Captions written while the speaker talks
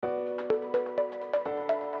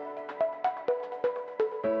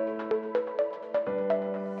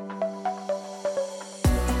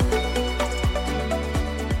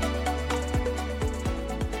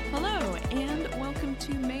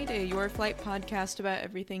your flight podcast about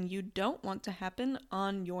everything you don't want to happen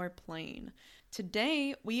on your plane.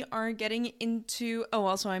 Today, we are getting into... Oh,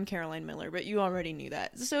 also, I'm Caroline Miller, but you already knew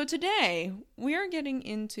that. So today, we are getting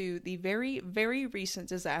into the very, very recent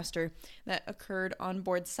disaster that occurred on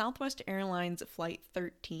board Southwest Airlines Flight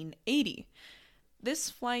 1380. This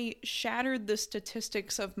flight shattered the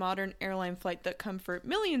statistics of modern airline flight that comfort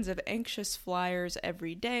millions of anxious flyers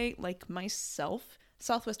every day, like myself.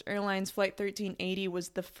 Southwest Airlines Flight 1380 was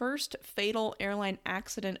the first fatal airline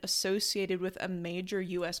accident associated with a major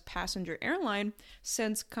U.S. passenger airline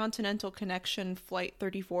since Continental Connection Flight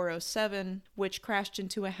 3407, which crashed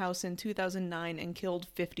into a house in 2009 and killed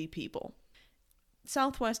 50 people.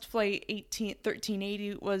 Southwest Flight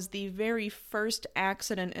 1380 was the very first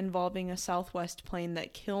accident involving a Southwest plane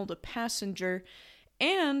that killed a passenger,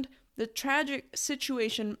 and the tragic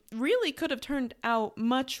situation really could have turned out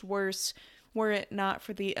much worse were it not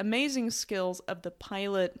for the amazing skills of the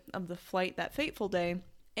pilot of the flight that fateful day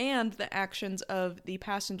and the actions of the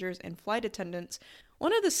passengers and flight attendants.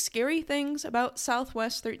 One of the scary things about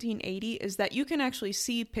Southwest 1380 is that you can actually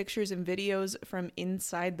see pictures and videos from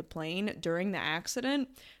inside the plane during the accident.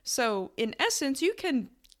 So, in essence, you can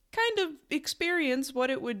kind of experience what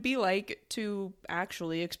it would be like to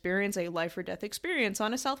actually experience a life or death experience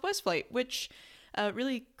on a Southwest flight, which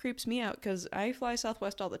really creeps me out because I fly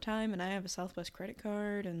Southwest all the time and I have a Southwest credit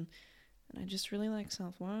card and I just really like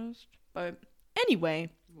Southwest. But anyway,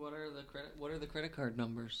 what are the credit card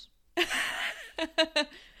numbers?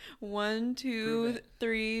 1, 2,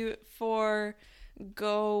 3, 4.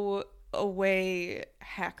 Go away,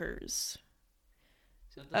 hackers.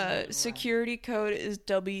 Security code is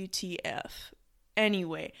WTF.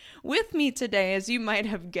 Anyway, with me today, as you might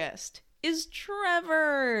have guessed, is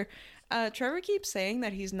Trevor. Trevor keeps saying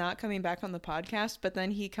that he's not coming back on the podcast, but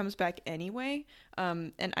then he comes back anyway.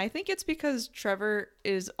 And I think it's because Trevor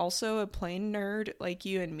is also a plane nerd like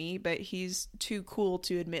you and me, but he's too cool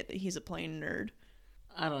to admit that he's a plane nerd.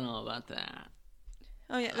 I don't know about that.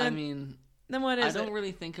 Oh, yeah. Then what is it? I don't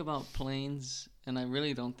really think about planes, and I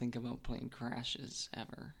really don't think about plane crashes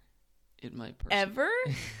ever. Ever?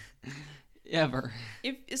 Ever.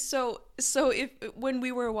 If when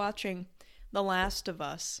we were watching The Last of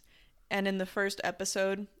Us, and in the first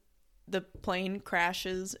episode, the plane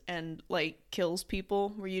crashes and, kills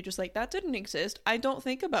people. Were you just like, that didn't exist? I don't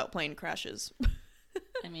think about plane crashes.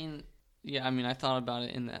 I thought about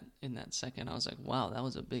it in that second. I was like, wow, that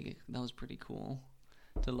was pretty cool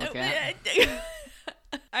to look at.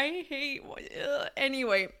 I hate...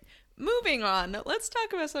 Anyway, moving on. Let's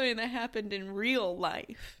talk about something that happened in real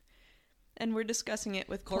life. And we're discussing it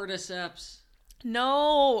with... Cordyceps.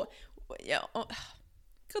 No! Yeah. Oh.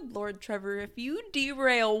 Good Lord, Trevor, if you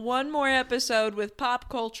derail one more episode with pop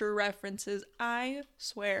culture references, I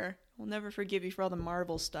swear I'll never forgive you for all the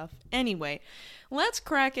Marvel stuff. Anyway, let's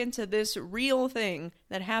crack into this real thing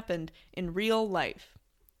that happened in real life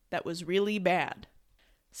that was really bad.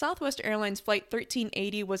 Southwest Airlines Flight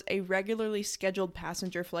 1380 was a regularly scheduled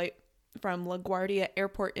passenger flight from LaGuardia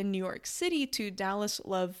Airport in New York City to Dallas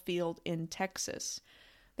Love Field in Texas.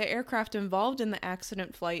 The aircraft involved in the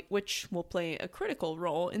accident flight, which will play a critical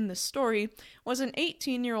role in this story, was an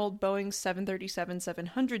 18-year-old Boeing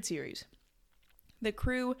 737-700 series. The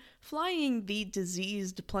crew flying the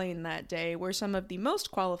diseased plane that day were some of the most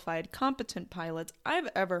qualified, competent pilots I've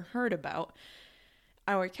ever heard about.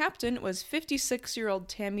 Our captain was 56-year-old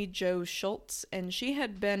Tammy Jo Schultz, and she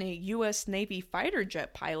had been a U.S. Navy fighter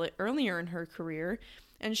jet pilot earlier in her career,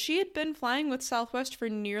 and she had been flying with Southwest for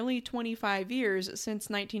nearly 25 years since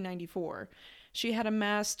 1994. She had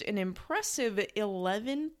amassed an impressive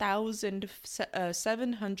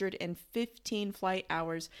 11,715 flight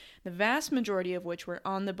hours, the vast majority of which were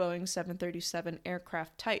on the Boeing 737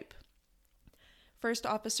 aircraft type. First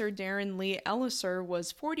Officer Darren Lee Elliser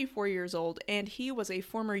was 44 years old, and he was a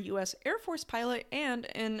former U.S. Air Force pilot and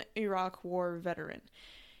an Iraq War veteran.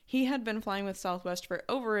 He had been flying with Southwest for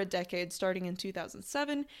over a decade, starting in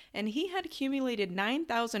 2007, and he had accumulated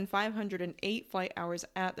 9,508 flight hours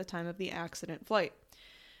at the time of the accident flight.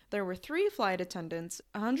 There were 3 flight attendants,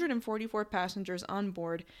 144 passengers on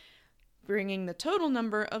board, bringing the total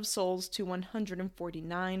number of souls to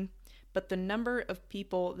 149, but the number of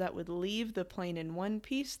people that would leave the plane in one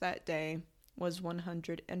piece that day was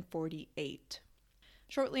 148.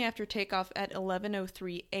 Shortly after takeoff at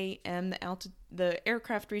 11:03 a.m., the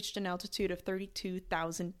aircraft reached an altitude of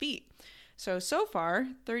 32,000 feet. So far,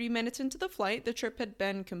 30 minutes into the flight, the trip had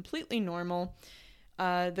been completely normal.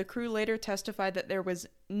 The crew later testified that there was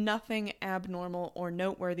nothing abnormal or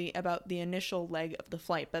noteworthy about the initial leg of the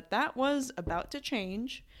flight, but that was about to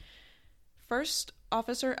change. First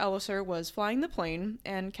Officer Elliser was flying the plane,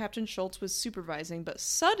 and Captain Schultz was supervising, but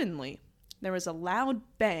suddenly there was a loud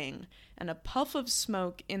bang and a puff of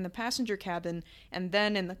smoke in the passenger cabin, and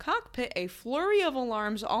then in the cockpit, a flurry of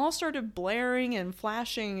alarms all started blaring and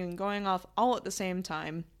flashing and going off all at the same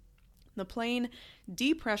time. The plane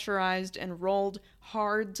depressurized and rolled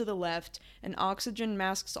hard to the left, and oxygen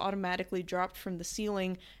masks automatically dropped from the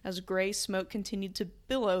ceiling as gray smoke continued to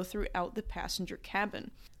billow throughout the passenger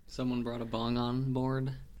cabin. Someone brought a bong on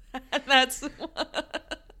board. That's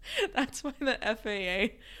why the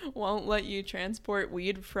FAA won't let you transport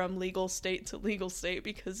weed from legal state to legal state,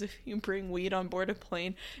 because if you bring weed on board a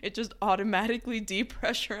plane, it just automatically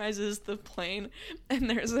depressurizes the plane, and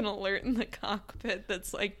there's an alert in the cockpit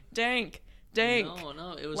that's like, dank,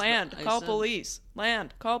 No, it was land, call police,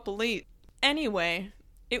 land, call police. Anyway,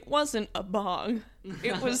 it wasn't a bong.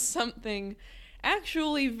 It was something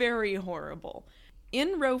actually very horrible.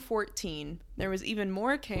 In row 14, there was even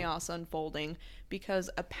more chaos unfolding because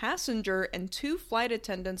a passenger and 2 flight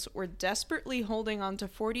attendants were desperately holding on to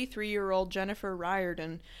 43-year-old Jennifer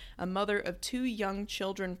Riordan, a mother of 2 young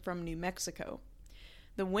children from New Mexico.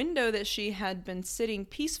 The window that she had been sitting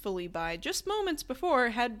peacefully by just moments before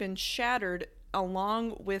had been shattered,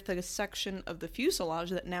 along with a section of the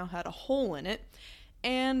fuselage that now had a hole in it,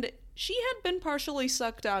 and she had been partially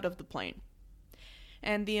sucked out of the plane.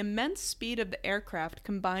 And the immense speed of the aircraft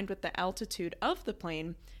combined with the altitude of the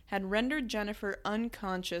plane had rendered Jennifer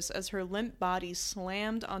unconscious as her limp body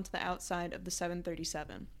slammed onto the outside of the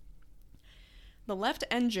 737. The left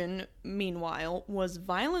engine, meanwhile, was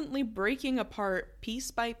violently breaking apart piece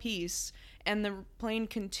by piece, and the plane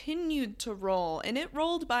continued to roll, and it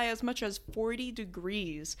rolled by as much as 40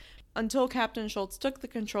 degrees until Captain Schultz took the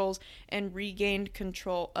controls and regained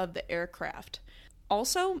control of the aircraft.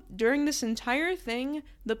 Also, during this entire thing,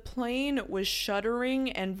 the plane was shuddering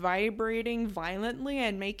and vibrating violently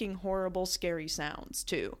and making horrible, scary sounds,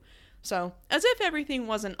 too. So, as if everything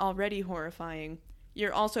wasn't already horrifying,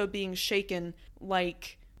 you're also being shaken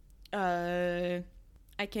like, I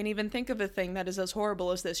can't even think of a thing that is as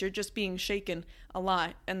horrible as this. You're just being shaken a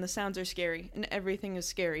lot, and the sounds are scary, and everything is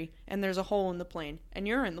scary, and there's a hole in the plane, and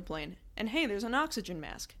you're in the plane, and hey, there's an oxygen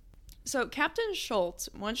mask. So Captain Schultz,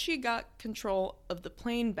 once she got control of the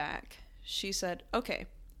plane back, she said, okay,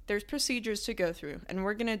 there's procedures to go through, and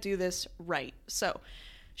we're going to do this right. So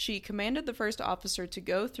she commanded the first officer to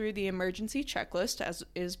go through the emergency checklist, as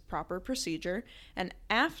is proper procedure, and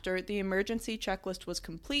after the emergency checklist was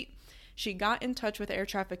complete, she got in touch with air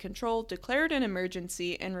traffic control, declared an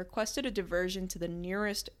emergency, and requested a diversion to the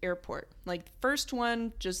nearest airport. Like, first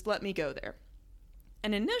one, just let me go there.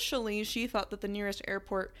 And initially, she thought that the nearest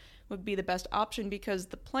airport would be the best option because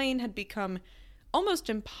the plane had become almost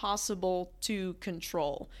impossible to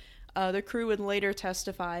control. The crew would later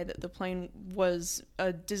testify that the plane was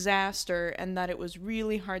a disaster and that it was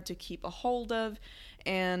really hard to keep a hold of.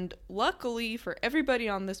 And luckily for everybody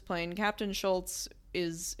on this plane, Captain Schultz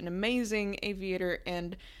is an amazing aviator,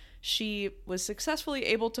 and she was successfully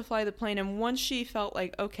able to fly the plane. And once she felt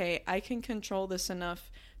like, okay, I can control this enough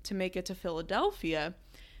to make it to Philadelphia,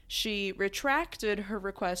 she retracted her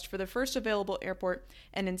request for the first available airport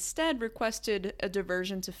and instead requested a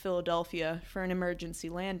diversion to Philadelphia for an emergency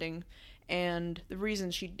landing. And the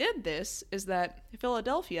reason she did this is that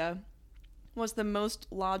Philadelphia was the most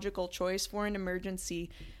logical choice for an emergency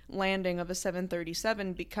landing of a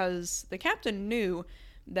 737 because the captain knew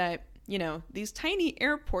that, these tiny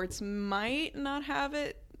airports might not have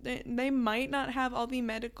it. They might not have all the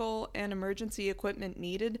medical and emergency equipment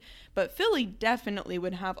needed, but Philly definitely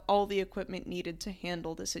would have all the equipment needed to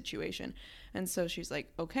handle the situation. And so she's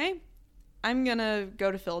like, okay, I'm gonna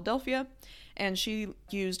go to Philadelphia. And she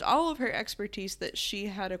used all of her expertise that she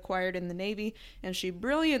had acquired in the Navy, and she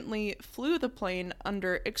brilliantly flew the plane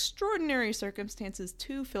under extraordinary circumstances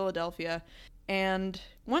to Philadelphia. And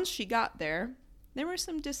once she got there were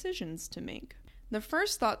some decisions to make. The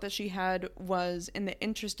first thought that she had was, in the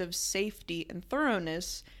interest of safety and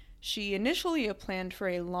thoroughness, she initially planned for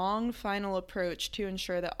a long final approach to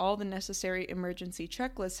ensure that all the necessary emergency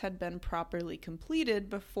checklists had been properly completed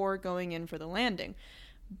before going in for the landing.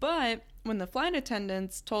 But when the flight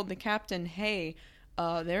attendants told the captain, hey,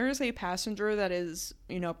 there is a passenger that is,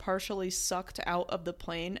 partially sucked out of the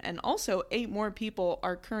plane, and also 8 more people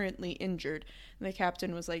are currently injured, the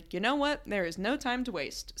captain was like, you know what, there is no time to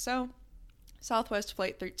waste. So Southwest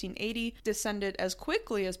Flight 1380 descended as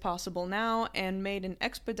quickly as possible now and made an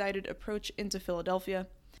expedited approach into Philadelphia.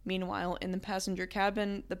 Meanwhile, in the passenger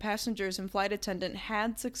cabin, the passengers and flight attendant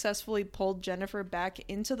had successfully pulled Jennifer back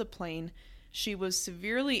into the plane. She was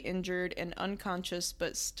severely injured and unconscious,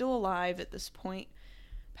 but still alive at this point.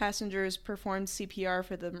 Passengers performed CPR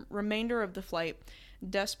for the remainder of the flight,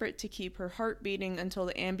 desperate to keep her heart beating until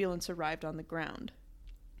the ambulance arrived on the ground.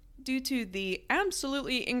 Due to the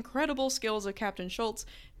absolutely incredible skills of Captain Schultz,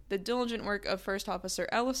 the diligent work of First Officer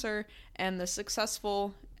Elliser, and the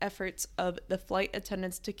successful efforts of the flight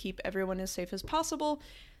attendants to keep everyone as safe as possible,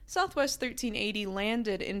 Southwest 1380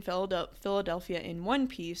 landed in Philadelphia in one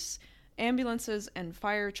piece. Ambulances and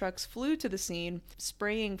fire trucks flew to the scene,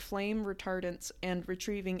 spraying flame retardants and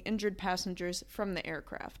retrieving injured passengers from the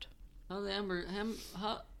aircraft. How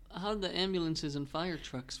the ambulances and fire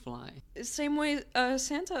trucks fly? Same way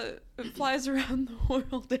Santa flies around the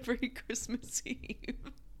world every Christmas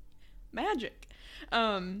Eve. Magic.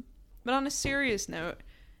 But on a serious note,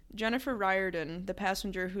 Jennifer Riordan, the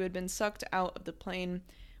passenger who had been sucked out of the plane,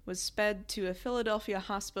 was sped to a Philadelphia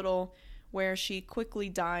hospital where she quickly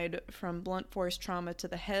died from blunt force trauma to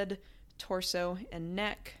the head, torso, and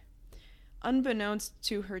neck. Unbeknownst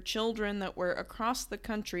to her children that were across the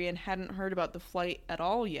country and hadn't heard about the flight at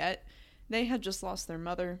all yet, they had just lost their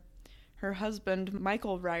mother. Her husband,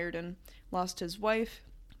 Michael Riordan, lost his wife,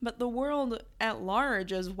 but the world at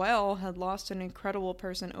large as well had lost an incredible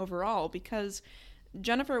person overall, because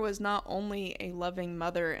Jennifer was not only a loving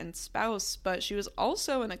mother and spouse, but she was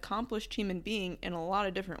also an accomplished human being in a lot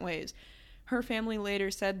of different ways. Her family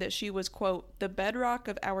later said that she was, quote, the bedrock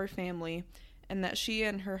of our family, and that she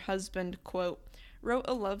and her husband, quote, wrote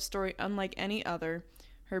a love story unlike any other.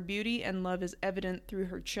 Her beauty and love is evident through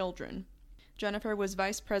her children. Jennifer was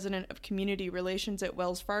vice president of community relations at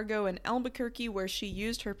Wells Fargo in Albuquerque, where she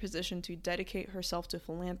used her position to dedicate herself to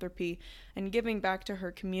philanthropy and giving back to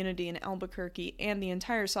her community in Albuquerque and the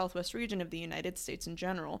entire southwest region of the United States in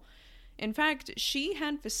general. In fact, she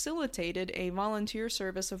had facilitated a volunteer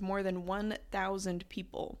service of more than 1,000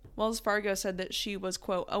 people. Wells Fargo said that she was,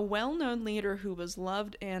 quote, a well-known leader who was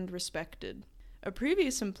loved and respected. A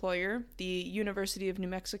previous employer, the University of New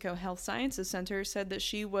Mexico Health Sciences Center, said that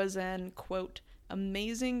she was an, quote,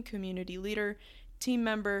 amazing community leader, team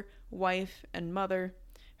member, wife, and mother.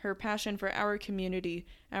 Her passion for our community,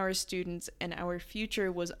 our students, and our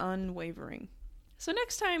future was unwavering. So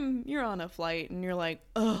next time you're on a flight and you're like,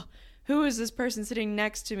 ugh, who is this person sitting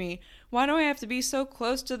next to me? Why do I have to be so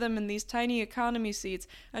close to them in these tiny economy seats?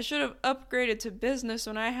 I should have upgraded to business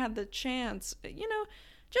when I had the chance.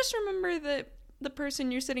 Just remember that the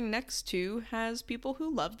person you're sitting next to has people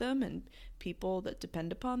who love them and people that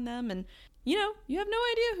depend upon them, and you have no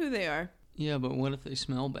idea who they are. Yeah, but what if they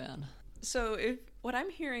smell bad? So what I'm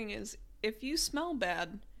hearing is, if you smell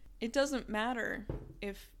bad, it doesn't matter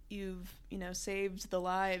if you've saved the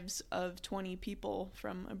lives of 20 people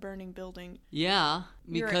from a burning building. Yeah,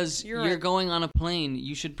 because you're going on a plane.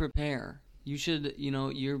 You should prepare. You should,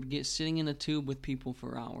 you're sitting in a tube with people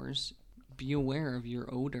for hours. Be aware of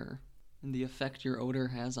your odor and the effect your odor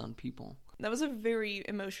has on people. That was a very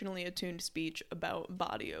emotionally attuned speech about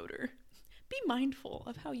body odor. Be mindful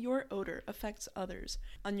of how your odor affects others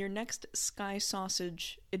on your next sky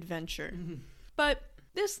sausage adventure. But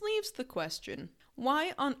this leaves the question,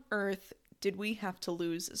 why on earth did we have to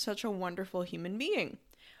lose such a wonderful human being?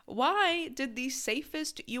 Why did the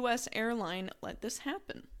safest U.S. airline let this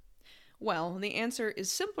happen? Well, the answer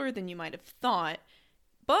is simpler than you might have thought,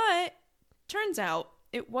 but turns out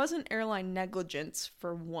it wasn't airline negligence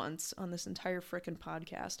for once on this entire frickin'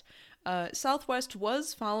 podcast. Southwest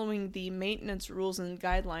was following the maintenance rules and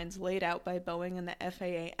guidelines laid out by Boeing and the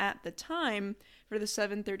FAA at the time for the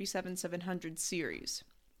 737-700 series.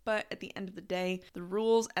 But at the end of the day, the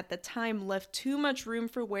rules at the time left too much room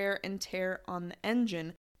for wear and tear on the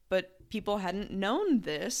engine, but people hadn't known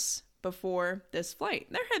this before this flight.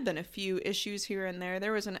 There had been a few issues here and there.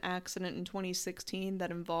 There was an accident in 2016 that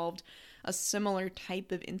involved a similar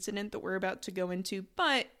type of incident that we're about to go into,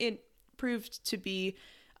 but it proved to be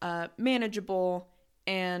manageable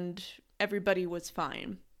and everybody was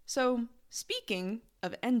fine. So, speaking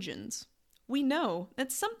of engines, we know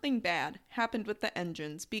that something bad happened with the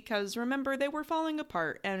engines because, remember, they were falling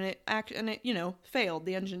apart and it failed.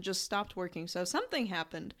 The engine just stopped working, so something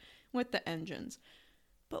happened with the engines.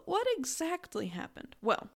 But what exactly happened?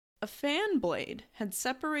 Well, a fan blade had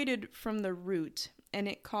separated from the root and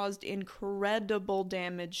it caused incredible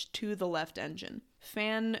damage to the left engine.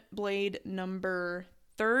 Fan blade number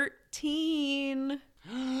 13.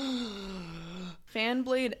 Fan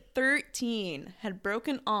blade 13 had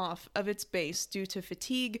broken off of its base due to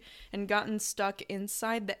fatigue and gotten stuck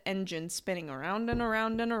inside the engine, spinning around and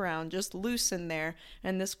around and around, just loose in there,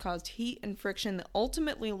 and this caused heat and friction that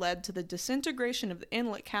ultimately led to the disintegration of the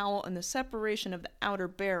inlet cowl and the separation of the outer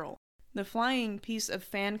barrel. The flying piece of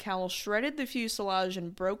fan cowl shredded the fuselage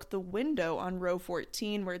and broke the window on row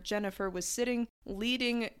 14 where Jennifer was sitting,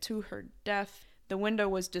 leading to her death. The window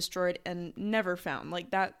was destroyed and never found.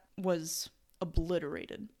 Like, that was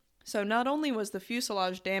obliterated. So not only was the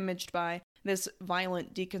fuselage damaged by this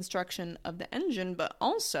violent deconstruction of the engine, but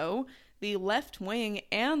also the left wing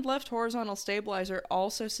and left horizontal stabilizer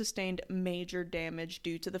also sustained major damage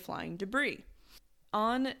due to the flying debris.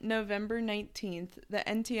 On November 19th, the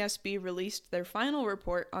NTSB released their final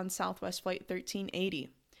report on Southwest Flight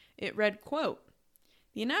 1380. It read, quote,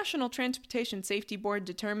 "The National Transportation Safety Board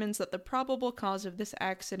determines that the probable cause of this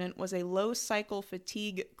accident was a low cycle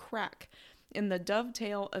fatigue crack in the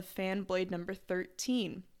dovetail of fan blade number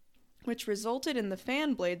 13, which resulted in the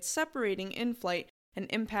fan blade separating in flight and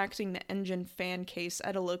impacting the engine fan case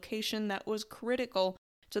at a location that was critical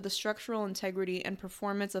to the structural integrity and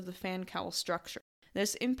performance of the fan cowl structure.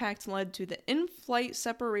 This impact led to the in-flight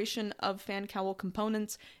separation of fan cowl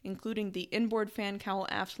components, including the inboard fan cowl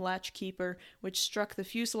aft latch keeper, which struck the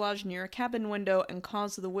fuselage near a cabin window and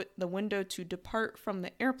caused the window to depart from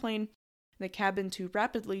the airplane, the cabin to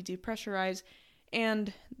rapidly depressurize,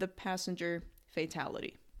 and the passenger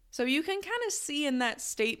fatality." So you can kind of see in that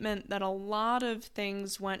statement that a lot of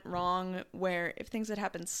things went wrong, where if things had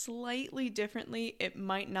happened slightly differently, it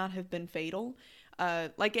might not have been fatal.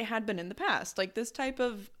 Like it had been in the past. Like, this type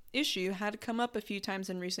of issue had come up a few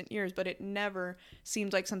times in recent years, but it never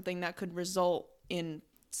seemed like something that could result in,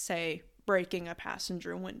 say, breaking a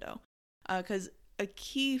passenger window. Because a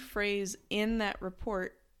key phrase in that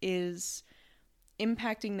report is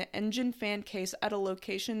impacting the engine fan case at a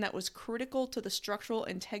location that was critical to the structural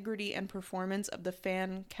integrity and performance of the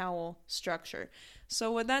fan cowl structure.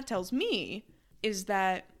 So what that tells me is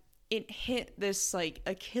that it hit this like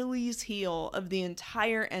Achilles heel of the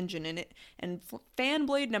entire engine, and fan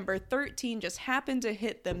blade number 13 just happened to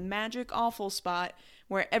hit the magic awful spot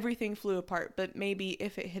where everything flew apart. But maybe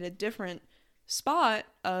if it hit a different spot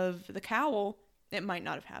of the cowl, it might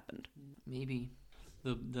not have happened. Maybe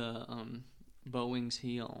the Boeing's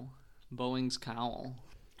heel, Boeing's cowl.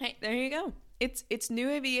 Hey, there you go. It's new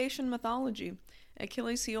aviation mythology.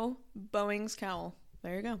 Achilles heel, Boeing's cowl.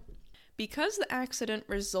 There you go. Because the accident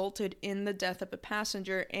resulted in the death of a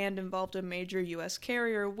passenger and involved a major U.S.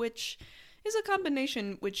 carrier, which is a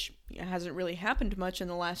combination which hasn't really happened much in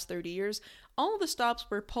the last 30 years, all the stops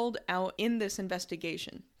were pulled out in this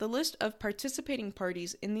investigation. The list of participating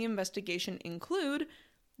parties in the investigation include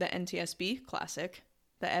the NTSB, classic,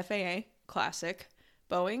 the FAA, classic,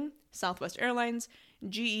 Boeing, Southwest Airlines,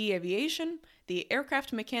 GE Aviation, the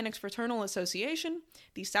Aircraft Mechanics Fraternal Association,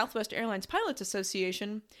 the Southwest Airlines Pilots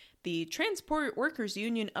Association, the Transport Workers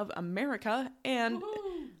Union of America, and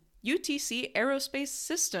UTC Aerospace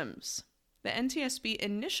Systems. The NTSB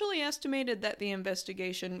initially estimated that the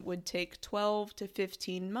investigation would take 12 to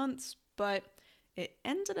 15 months, but it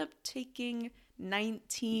ended up taking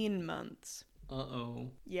 19 months.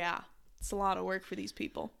 Uh-oh. Yeah, it's a lot of work for these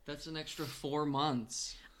people. That's an extra 4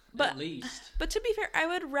 months, at least. But to be fair, I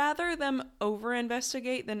would rather them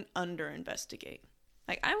over-investigate than under-investigate.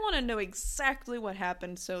 Like, I want to know exactly what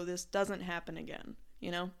happened so this doesn't happen again,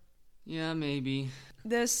 you know? Yeah, maybe.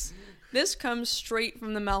 This comes straight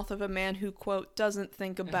from the mouth of a man who, quote, doesn't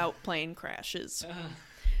think about plane crashes.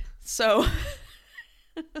 So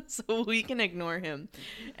we can ignore him.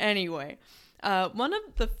 Anyway, one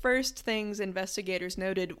of the first things investigators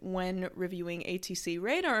noted when reviewing ATC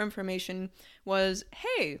radar information was,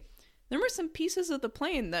 hey, there were some pieces of the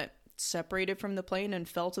plane that separated from the plane and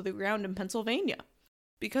fell to the ground in Pennsylvania.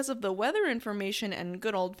 Because of the weather information and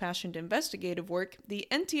good old-fashioned investigative work, the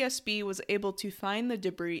NTSB was able to find the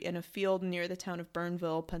debris in a field near the town of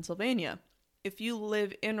Burnville, Pennsylvania. If you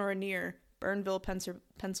live in or near Burnville,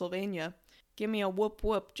 Pennsylvania, give me a whoop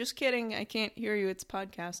whoop. Just kidding, I can't hear you, it's a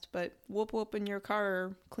podcast, but whoop whoop in your car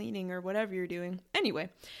or cleaning or whatever you're doing.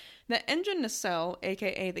 Anyway, the engine nacelle,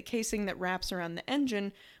 aka the casing that wraps around the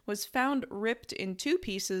engine, was found ripped in 2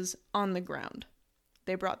 pieces on the ground.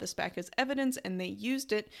 They brought this back as evidence, and they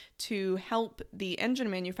used it to help the engine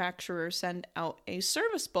manufacturer send out a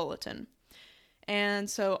service bulletin. And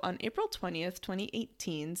so on April 20th,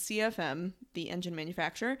 2018, CFM, the engine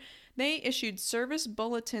manufacturer, they issued Service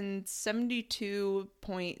Bulletin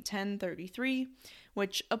 72.1033,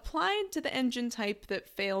 which applied to the engine type that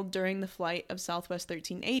failed during the flight of Southwest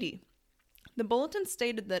 1380. The bulletin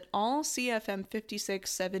stated that all CFM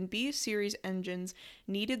 56-7B series engines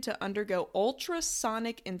needed to undergo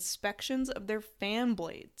ultrasonic inspections of their fan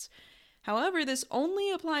blades. However, this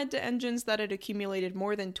only applied to engines that had accumulated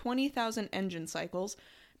more than 20,000 engine cycles,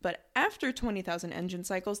 But after 20,000 engine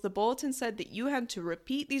cycles, the bulletin said that you had to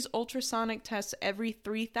repeat these ultrasonic tests every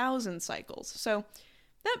 3,000 cycles. So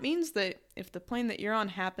that means that if the plane that you're on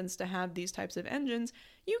happens to have these types of engines,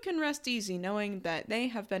 you can rest easy knowing that they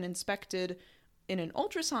have been inspected in an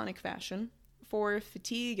ultrasonic fashion for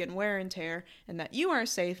fatigue and wear and tear, and that you are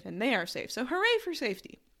safe and they are safe. So hooray for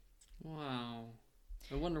safety. Wow.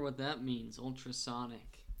 I wonder what that means,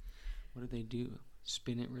 ultrasonic. What do they do?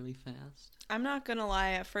 Spin it really fast? I'm not gonna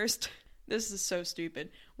lie, at first, this is so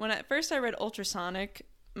stupid. When at first I read ultrasonic,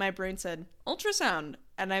 my brain said, ultrasound.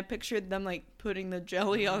 And I pictured them, like, putting the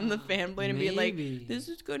jelly on the fan blade and be like, this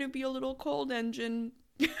is gonna be a little cold engine.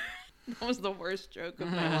 That was the worst joke of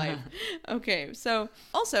my life. Okay, so,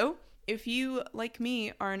 also, if you, like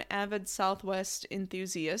me, are an avid Southwest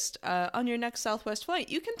enthusiast, on your next Southwest flight,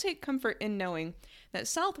 you can take comfort in knowing that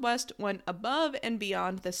Southwest went above and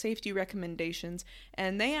beyond the safety recommendations,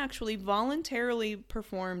 and they actually voluntarily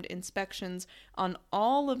performed inspections on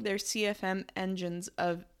all of their CFM engines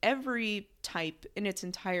of every type in its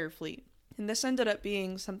entire fleet. And this ended up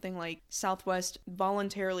being something like Southwest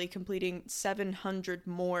voluntarily completing 700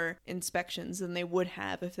 more inspections than they would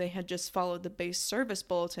have if they had just followed the base service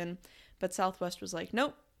bulletin. But Southwest was like,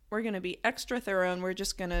 nope, we're going to be extra thorough and we're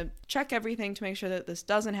just going to check everything to make sure that this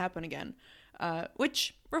doesn't happen again.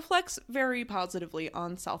 Which reflects very positively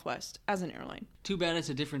on Southwest as an airline. Too bad it's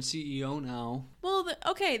a different CEO now. Well, the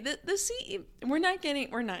CEO, we're not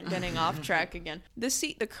getting off track again.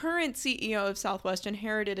 The current CEO of Southwest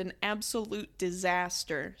inherited an absolute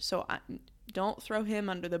disaster, so don't throw him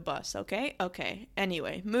under the bus, okay? Okay.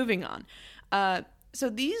 Anyway, moving on.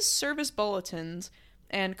 So these service bulletins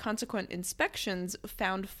and consequent inspections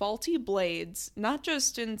found faulty blades, not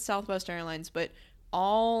just in Southwest Airlines, but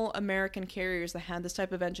all American carriers that had this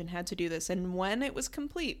type of engine had to do this. And when it was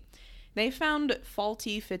complete, they found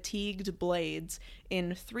faulty fatigued blades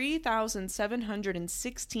in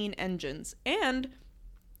 3,716 engines. And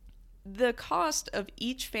the cost of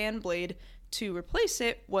each fan blade to replace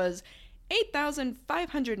it was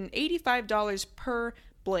 $8,585 per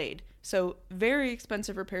blade. So very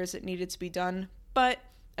expensive repairs that needed to be done, but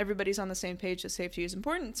everybody's on the same page that safety is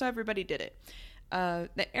important, so everybody did it.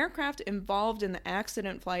 The aircraft involved in the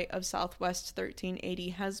accident flight of Southwest 1380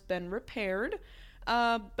 has been repaired,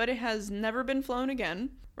 but it has never been flown again.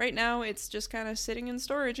 Right now, it's just kind of sitting in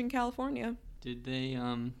storage in California. Did they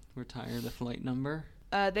retire the flight number?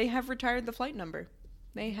 They have retired the flight number.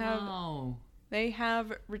 They have. Wow. They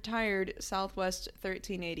have retired Southwest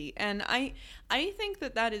 1380, and I think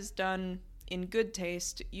that is done in good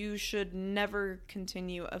taste. You should never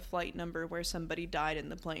continue a flight number where somebody died in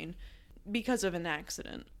the plane because of an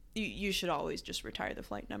accident. You should always just retire the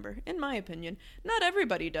flight number, in my opinion. Not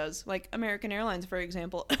everybody does. Like American Airlines, for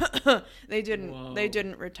example, they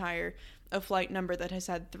didn't retire a flight number that has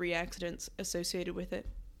had 3 accidents associated with it.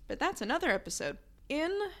 But that's another episode.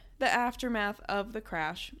 In the aftermath of the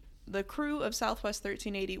crash, the crew of Southwest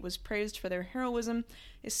 1380 was praised for their heroism,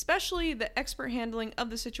 especially the expert handling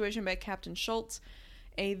of the situation by Captain Schultz.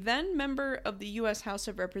 A then member of the U.S. House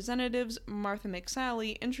of Representatives, Martha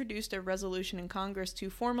McSally, introduced a resolution in Congress to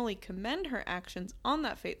formally commend her actions on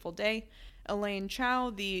that fateful day. Elaine Chao,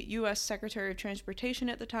 the U.S. Secretary of Transportation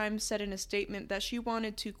at the time, said in a statement that she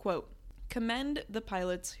wanted to, quote, commend the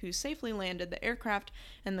pilots who safely landed the aircraft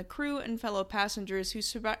and the crew and fellow passengers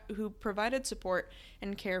who provided support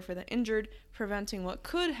and care for the injured, preventing what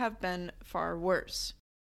could have been far worse.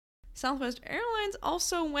 Southwest Airlines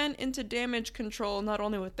also went into damage control not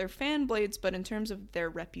only with their fan blades, but in terms of their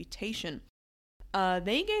reputation.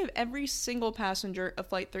 They gave every single passenger of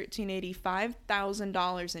Flight 1380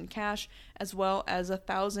 $5,000 in cash, as well as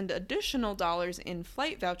 $1,000 additional dollars in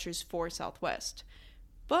flight vouchers for Southwest.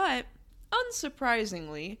 But,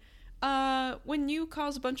 unsurprisingly, when you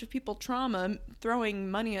cause a bunch of people trauma, throwing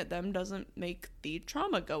money at them doesn't make the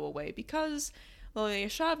trauma go away, because Lilia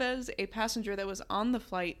Chavez, a passenger that was on the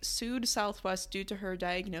flight, sued Southwest due to her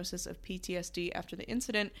diagnosis of PTSD after the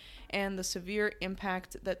incident and the severe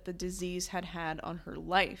impact that the disease had had on her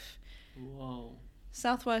life. Whoa.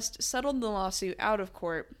 Southwest settled the lawsuit out of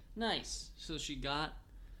court. Nice. So she got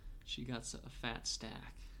a fat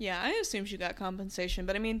stack. Yeah, I assume she got compensation,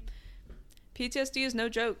 but I mean, PTSD is no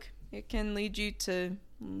joke. It can lead you to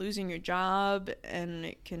losing your job, and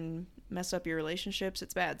it can mess up your relationships.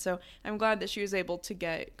 It's bad. So I'm glad that she was able to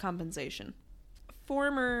get compensation.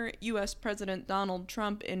 Former U.S. President Donald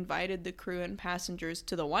Trump invited the crew and passengers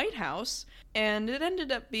to the White House, and it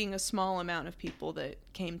ended up being a small amount of people that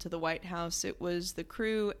came to the White House. It was the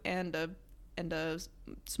crew and a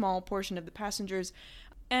small portion of the passengers.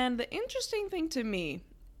 And the interesting thing to me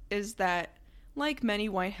is that, like many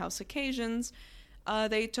White House occasions,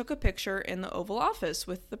 they took a picture in the Oval Office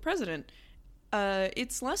with the president.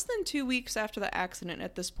 It's less than 2 weeks after the accident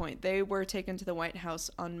at this point. They were taken to the White House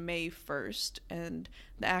on May 1st, and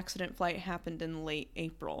the accident flight happened in late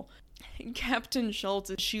April. Captain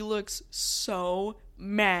Schultz, she looks so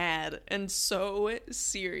mad and so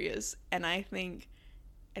serious, and I think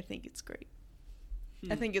it's great.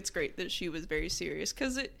 I think it's great that she was very serious,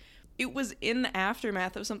 because it was in the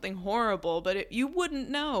aftermath of something horrible, but you wouldn't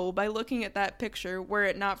know by looking at that picture, were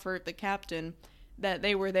it not for the captain, that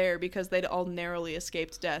they were there because they'd all narrowly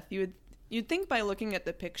escaped death. You'd think by looking at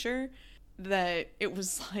the picture that it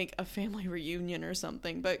was like a family reunion or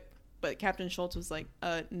something, but Captain Schultz was like,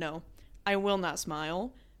 no, I will not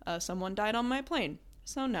smile. Someone died on my plane,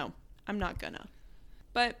 so no, I'm not gonna.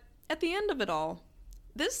 But at the end of it all,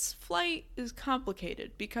 this flight is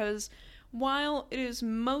complicated because while it is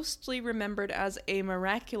mostly remembered as a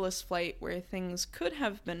miraculous flight where things could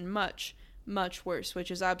have been much, much worse,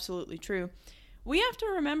 which is absolutely true, we have to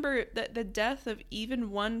remember that the death of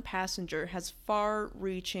even one passenger has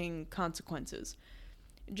far-reaching consequences.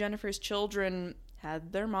 Jennifer's children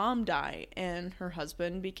had their mom die, and her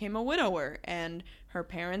husband became a widower, and her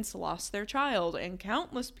parents lost their child, and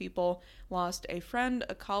countless people lost a friend,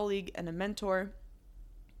 a colleague, and a mentor.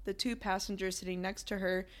 The 2 passengers sitting next to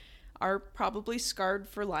her are probably scarred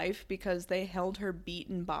for life because they held her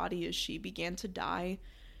beaten body as she began to die.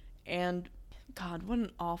 And God, what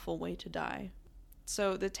an awful way to die.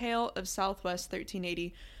 So the tale of Southwest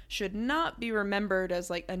 1380 should not be remembered as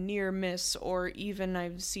like a near miss, or even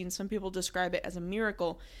I've seen some people describe it as a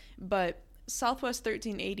miracle, but Southwest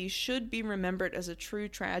 1380 should be remembered as a true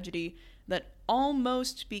tragedy that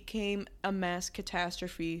almost became a mass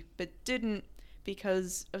catastrophe, but didn't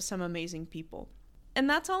because of some amazing people. And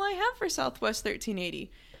that's all I have for Southwest 1380.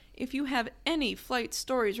 If you have any flight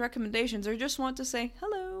stories, recommendations, or just want to say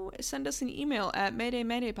hello, send us an email at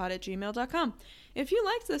maydaymaydaypod@gmail.com. If you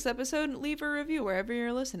liked this episode, leave a review wherever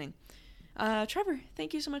you're listening. Trevor,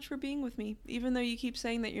 thank you so much for being with me. Even though you keep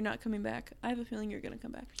saying that you're not coming back, I have a feeling you're going to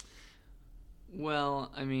come back.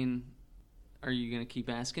 Well, I mean, are you going to keep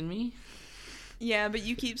asking me? Yeah, but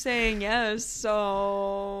you keep saying yes,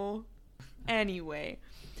 so... Anyway,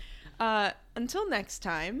 until next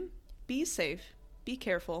time, be safe, be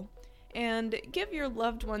careful, and give your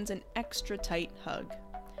loved ones an extra tight hug.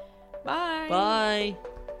 Bye! Bye!